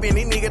the deep end,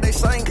 these niggas they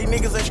sing. These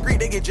niggas ain't street,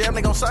 they get jammed,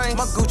 they gon' sing.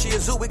 My Gucci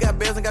is zoo, we got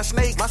bears and got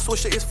snakes. My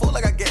swisher is full, I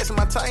got gas in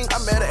my tank.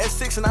 I met her at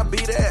 6 and I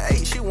beat her at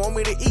 8. She want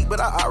me to eat, but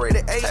I already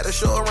ate. Had a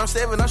show around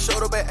 7, I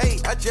showed up at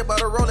 8. I jet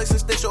out a Rolex and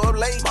still show up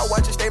late. My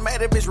watch stay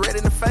mad, that bitch red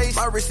in the face.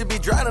 My wrist be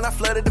dry and I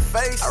flooded the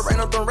face. I ran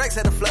up them racks,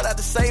 had to flood out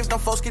the safe. Them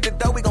folks get the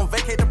dough, we gon'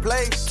 vacate the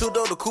place. 2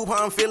 door, the coupe,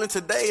 how I'm feeling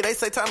today. They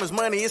say time is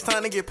money, it's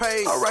time to get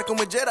paid. I'm rockin'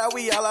 with Jedi,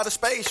 we all out of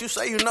space. You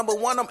say you number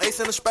 1, I'm ace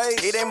in the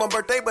spade. It ain't my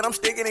birthday, but I'm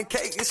sticking in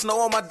cake. It's snow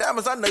on my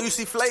diamonds, I know you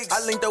see flakes.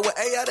 I linked up with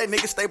AI, that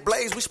nigga stay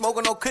blaze. We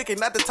smoking no cooking,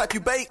 not the type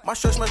you bake. My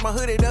shirts match my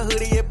hoodie, the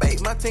hoodie it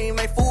bait. My team,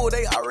 they full,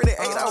 they already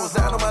ate. I was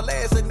down on my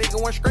last, a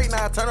nigga went straight.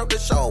 Now I turn up the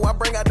show, I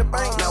bring out the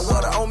bank. Now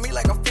water on me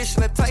like I'm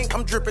fishing a tank.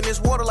 I'm dripping this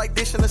water like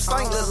dishing a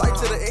sink. Look light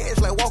to the edge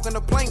like walking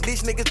the plank.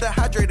 These niggas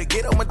dehydrated,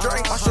 get on my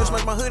drink. My shirts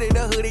match my hoodie,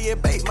 the hoodie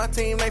it bait. My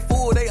team, they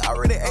full, they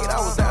already ate. I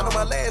was down on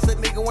my last, a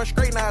nigga went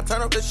straight. Now I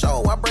turn up the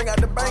show, I bring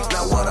out the bank.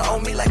 Now water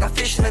on me like I'm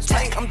fishing a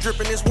tank. I'm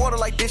dripping this water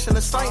like dishing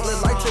a sink.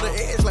 Look light to the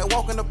edge like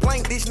walking the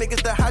plank. These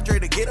niggas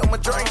dehydrated, get on my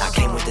drink. I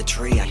came with the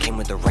tree, I came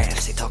with the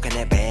raps. They talking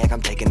that bag,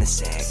 I'm taking the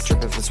sack.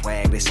 Dripping from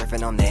swag, they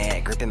surfing on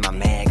that. Gripping my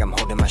mag, I'm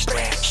holding my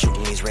strap.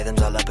 Shooting these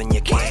rhythms all up in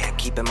your cap.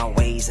 Keeping my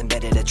ways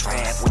embedded a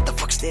trap. What the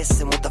fuck's this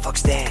and what the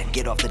fuck's that?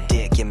 Get off the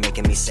dick, you're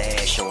making me sad.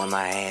 Showing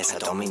my ass, I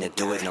don't mean to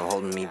do it, no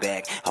holding me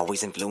back.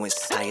 Always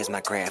influenced, high as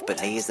my craft, but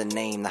hey is the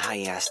name, the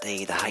higher I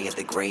stay, the higher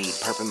the grade.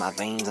 Purping my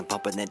veins, I'm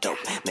pumping that dope,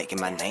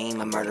 making my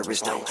name a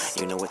murderous note.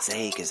 You know what's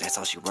A, cause that's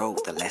all she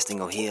wrote. The last thing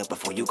you'll hear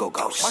before you go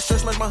ghost. My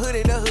shirts match my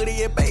hoodie, the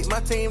hoodie it bait. My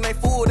team, they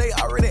full, they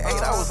already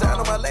ate. I was down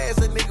on my last,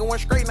 a nigga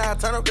went straight. Now I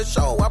turn up the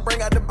show, I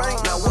bring out the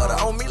bank. Now water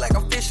on me like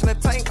a fish in a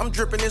tank. I'm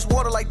dripping this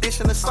water like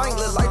dish in a sink.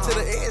 Look light to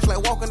the edge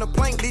like walking the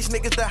plank. These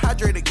niggas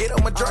dehydrated, get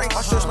on my drink.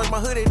 My shirts match my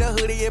hoodie, the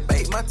hoodie it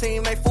bait. My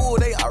team, they full,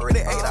 they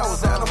already ate. I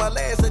was down on my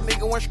last, a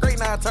nigga went straight.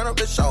 Now I turn up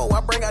the show,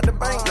 I bring out the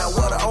bank. Now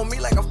water on me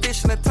like a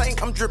fish in a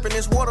tank. I'm dripping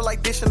this water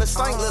like dish in a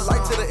sink. Look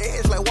light to the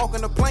edge like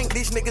walking the plank.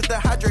 These niggas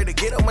dehydrated,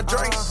 get on my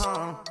drink.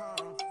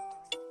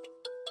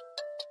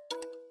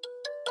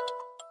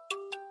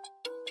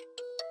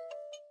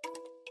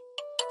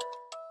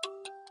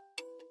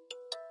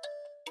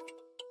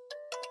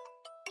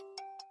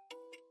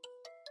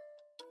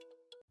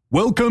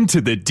 Welcome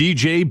to the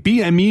DJ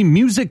BME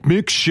Music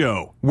Mix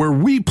Show, where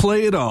we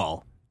play it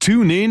all.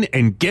 Tune in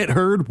and get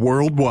heard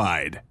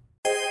worldwide.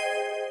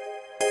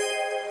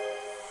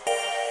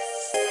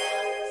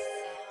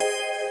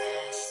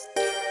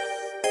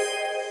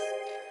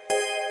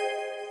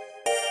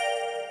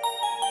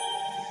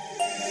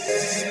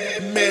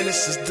 Man,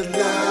 this is the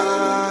life.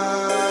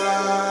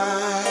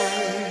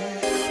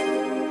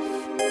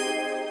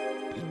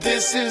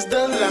 This is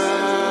the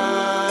life.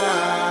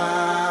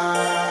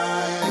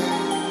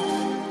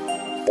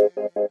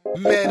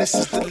 Man, this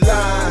is the life.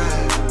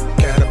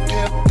 Got a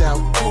pimped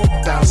out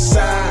coupe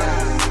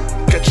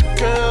outside. Got your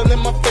girl in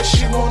my face,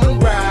 she wanna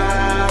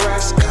ride.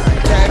 Rice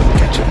cognac,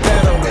 got your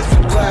battle as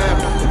we glide.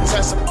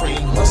 Appetite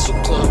Supreme Muscle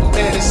Club.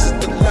 Man, this is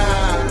the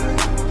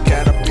life.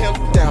 Got a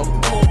pimped out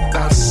coupe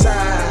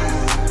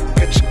outside.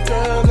 Got your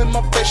girl in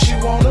my face, she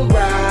wanna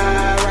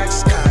ride.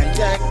 Rice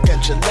cognac,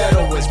 got your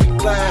letter as we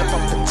glide.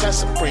 Appetite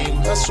Supreme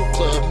Muscle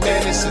Club.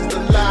 Man, this is the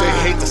life.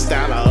 They hate the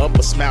style I up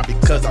a smile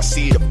because I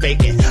see the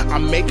faking.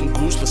 I'm making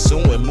grooves,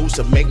 pursuing moves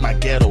to make my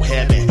ghetto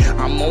heaven.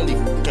 I'm only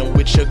fucking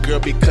with your girl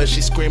because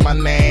she screamed my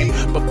name.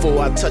 Before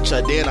I touch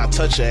her, then I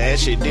touch her, and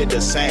she did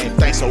the same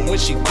thing. So when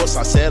she course,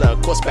 I said her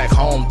course back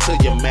home to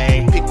your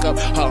man. Pick up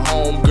her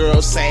home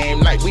girl, same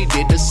night, we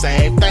did the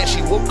same thing.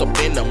 She woke up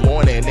in the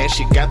morning and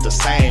she got the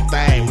same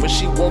thing. When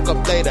she woke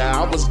up later,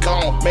 I was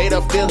gone. Made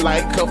her feel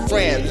like her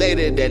friend.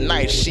 Later that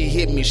night, she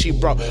hit me, she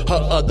brought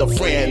her other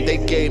friend. They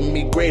gave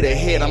me greater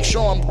head. I'm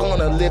sure I'm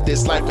gonna live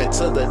this life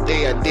until the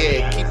day I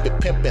dead. Keep it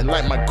pimpin'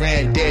 like my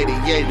granddaddy.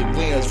 Yeah, the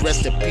winds,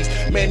 rest in peace.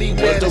 Man, he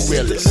was the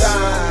realest.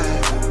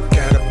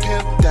 Got a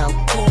pimped out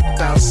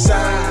coupe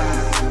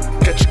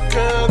outside. Got your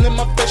girl in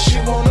my face, she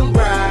wanna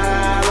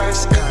ride.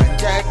 Rice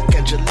cognac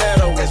and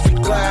gelato as we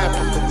glide.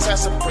 Appetite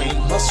Supreme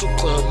Muscle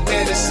Club.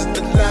 Man, this is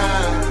the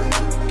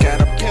life.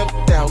 Got a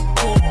pimped out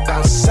coupe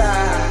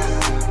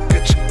outside.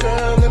 Got your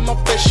girl in my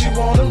face, she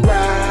wanna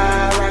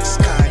ride. Rice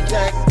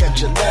cognac and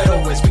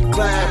gelato as we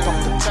glide.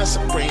 Appetite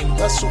Supreme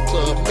Muscle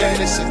Club. Man,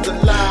 this is the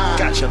life.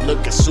 Got you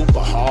looking super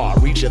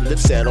hard. Read your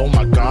lips, said, oh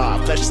my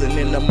god. Flexing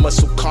in the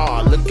muscle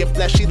car. Looking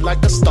flashy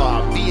like a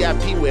star.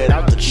 VIP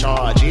without the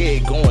charge. Yeah,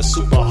 going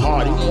super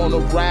hard. You wanna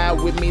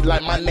ride with me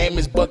like my name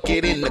is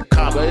Bucket in the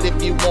car. But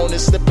if you wanna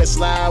slip and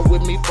slide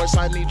with me, first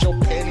I need your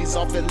panties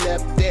off and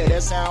left there.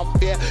 That sound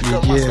fair.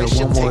 Girl, yeah,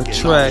 one more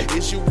track.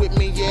 Is you with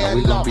me? Yeah,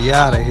 we gonna be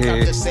out of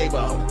here.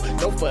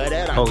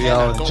 Hope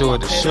y'all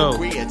enjoyed the show.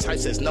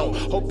 Says no.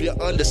 Hope you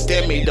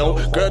understand me though.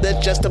 Girl,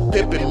 that's just a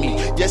pimpin' me.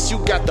 Yes, you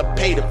got to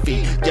pay the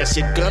fee. Yes,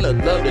 you're gonna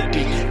love the D.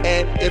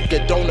 And if you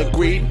don't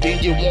agree,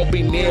 then you won't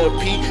be near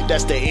P.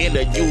 That's the end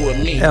of you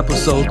and me.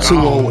 Episode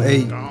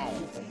 208.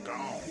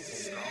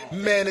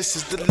 Man, this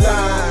is the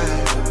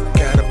life.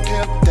 Got a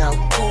pimped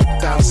out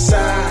coupe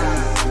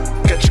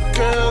outside. Got your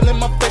girl in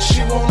my face,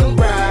 she wanna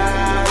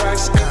ride.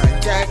 Rice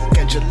cognac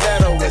and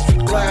gelato as we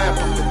glide.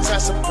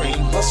 Appetite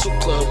Supreme Muscle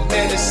Club.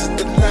 Man, this is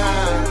the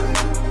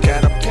life.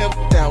 Got a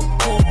pimped out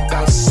coupe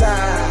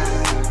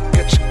outside.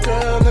 Got your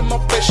girl in my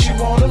face, she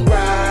wanna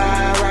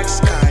ride. Rice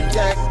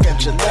cognac and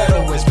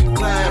gelato as we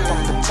glide.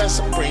 Appetite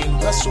Supreme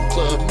Muscle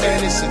Club.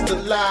 Man, this is the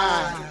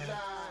life.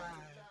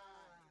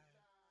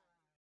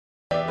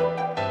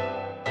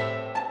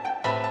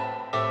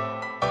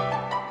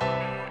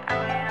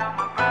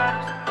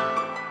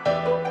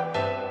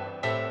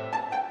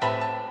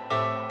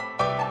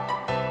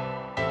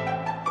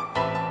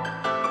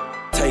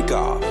 Take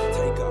off.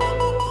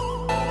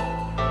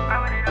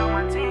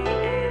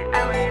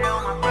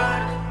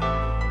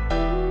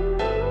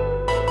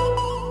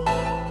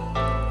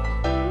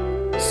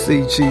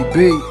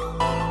 CGB.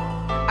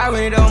 I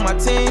ran it on my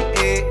team,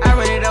 I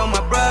ran it on my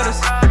brothers.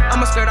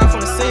 I'ma skirt off on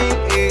the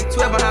scene,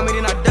 12 behind me,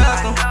 then I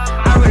duck them.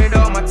 I ran it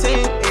on my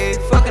team,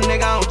 fuck a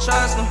nigga, I don't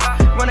trust him.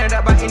 Run it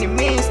up by any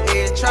means,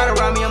 try to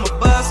rob me, I'ma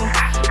bust him.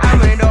 I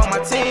ran it on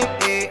my team,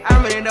 I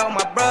ran it on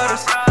my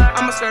brothers.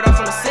 I'ma skirt off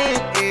on the scene,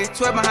 12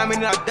 behind me,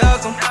 then I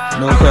duck them.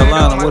 North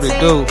Carolina, what it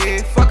do?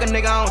 Fuck a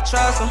nigga, I don't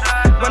trust him.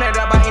 Run it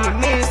up by any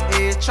means,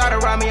 try to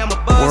ride me, I'm a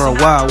buzz.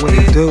 Worldwide, what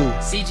it do?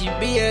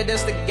 CGB, yeah,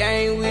 that's the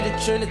game, we the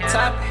trend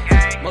top.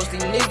 Most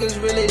these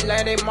niggas really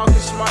like they market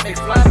smart, they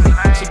floppy.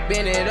 She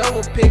bend it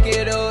over, pick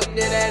it up,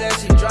 then that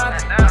she drop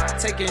it.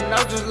 Taking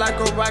off just like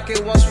a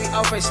rocket, once we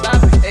off, ain't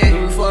stopping. Hey,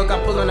 we fuck, I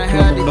pull on the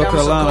hell, they got me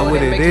so cold,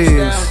 they make it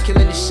down.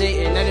 Killing the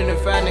shit, and that in the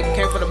fire, nigga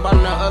came from the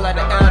bottom of the like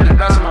the L. The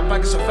glass in my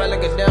pocket so fat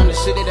like a down. The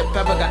shit in the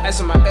pepper, got ice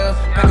in my L.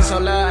 Packing so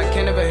loud, I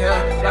can't ever hear.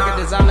 Rocket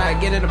designer, I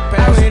get it a pound.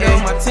 I run it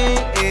on my team,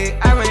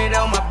 I run it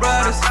on my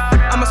brothers.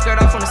 I'ma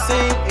skirt off on the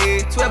scene,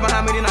 12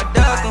 behind me, then I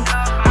duck them.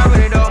 I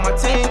run it on my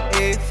team,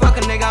 fuck a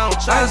nigga, I don't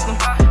trust them.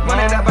 Run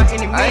it out by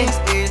any means,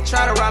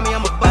 try to ride me,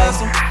 I'ma bust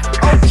them.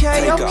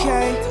 Okay,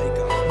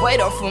 wait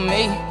up for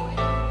me.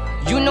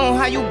 You know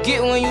how you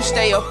get when you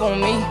stay up on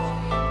me.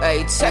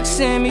 Hey,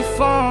 texting me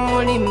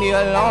phone, leave me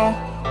alone.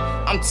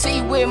 I'm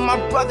T with my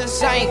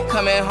brothers, I ain't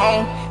coming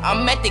home.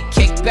 I'm at the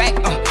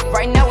kickback,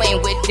 right now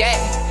ain't with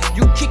that.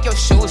 You kick your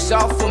shoes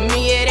off, for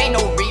me it ain't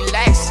no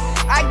relax.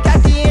 I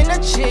got the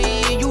energy,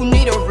 you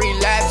need a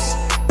relapse.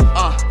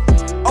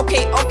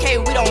 Okay,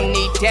 we don't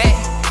need that.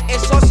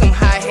 It's on some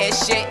high-head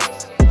shit.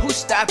 Who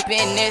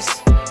stopping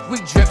this? We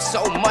drip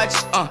so much,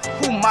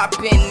 who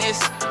mopping this?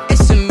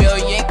 It's a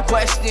million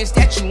questions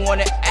that you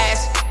wanna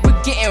ask. We're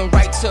getting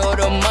right to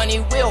the money,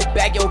 we'll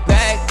bag your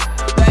bag,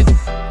 baby.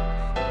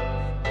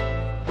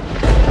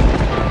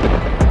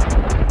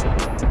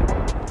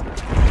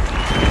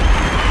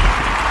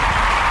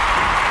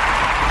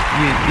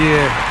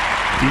 Yeah.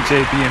 DJ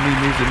BME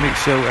Music Mix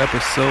Show,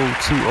 episode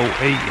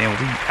 208, and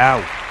we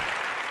out.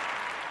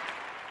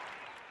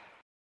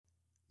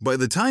 By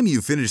the time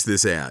you finish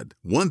this ad,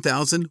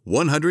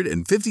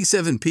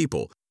 1,157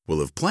 people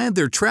will have planned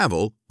their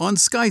travel on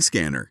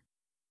Skyscanner.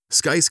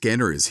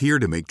 Skyscanner is here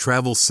to make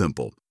travel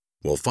simple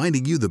while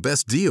finding you the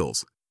best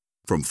deals.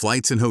 From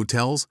flights and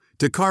hotels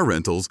to car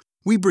rentals,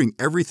 we bring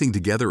everything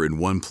together in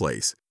one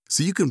place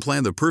so you can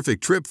plan the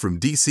perfect trip from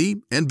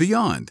DC and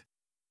beyond.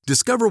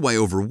 Discover why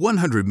over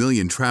 100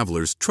 million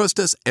travelers trust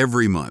us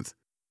every month.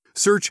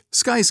 Search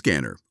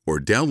Skyscanner or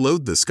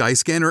download the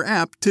Skyscanner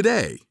app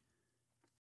today.